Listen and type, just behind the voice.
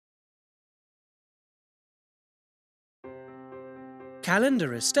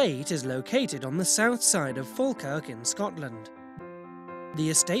Callendar Estate is located on the south side of Falkirk in Scotland. The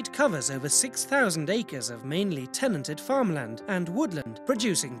estate covers over 6,000 acres of mainly tenanted farmland and woodland,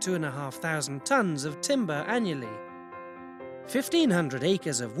 producing 2,500 tonnes of timber annually. 1,500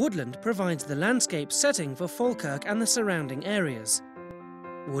 acres of woodland provides the landscape setting for Falkirk and the surrounding areas.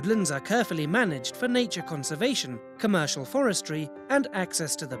 Woodlands are carefully managed for nature conservation, commercial forestry and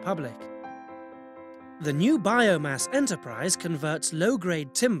access to the public. The new biomass enterprise converts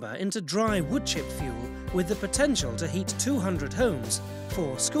low-grade timber into dry woodchip fuel with the potential to heat 200 homes,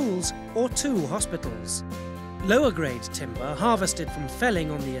 4 schools or 2 hospitals. Lower-grade timber harvested from felling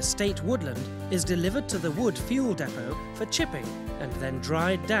on the estate woodland is delivered to the wood fuel depot for chipping and then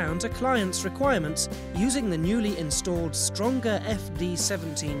dried down to clients' requirements using the newly installed Stronga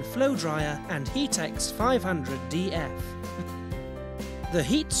FD17 FlowDrya and Heatex 500DF. The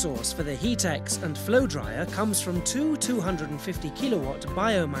heat source for the Heatex and FlowDrya comes from 2 250 kilowatt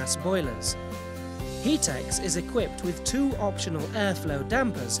biomass boilers. Heatex is equipped with 2 optional airflow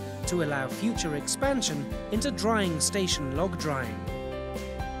dampers to allow future expansion into drying station log drying.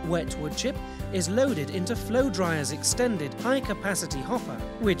 Wet wood chip is loaded into FlowDrya's extended high-capacity hopper,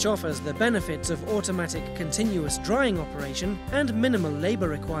 which offers the benefits of automatic continuous drying operation and minimal labour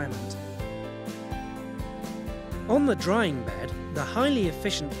requirement. On the drying bed, the highly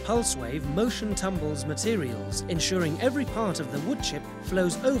efficient pulse wave motion tumbles materials, ensuring every part of the wood chip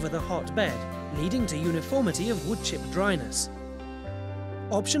flows over the hot bed, leading to uniformity of wood chip dryness.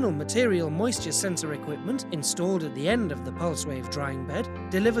 Optional material moisture sensor equipment installed at the end of the pulse wave drying bed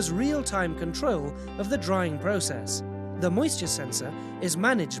delivers real-time control of the drying process. The moisture sensor is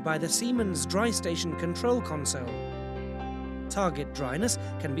managed by the Siemens Dry Station control console. Target dryness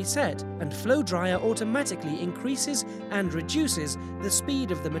can be set, and FlowDrya automatically increases and reduces the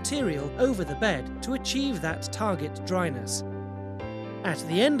speed of the material over the bed to achieve that target dryness. At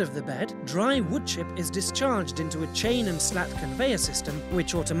the end of the bed, dry wood chip is discharged into a chain and slat conveyor system,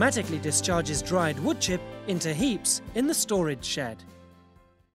 which automatically discharges dried wood chip into heaps in the storage shed.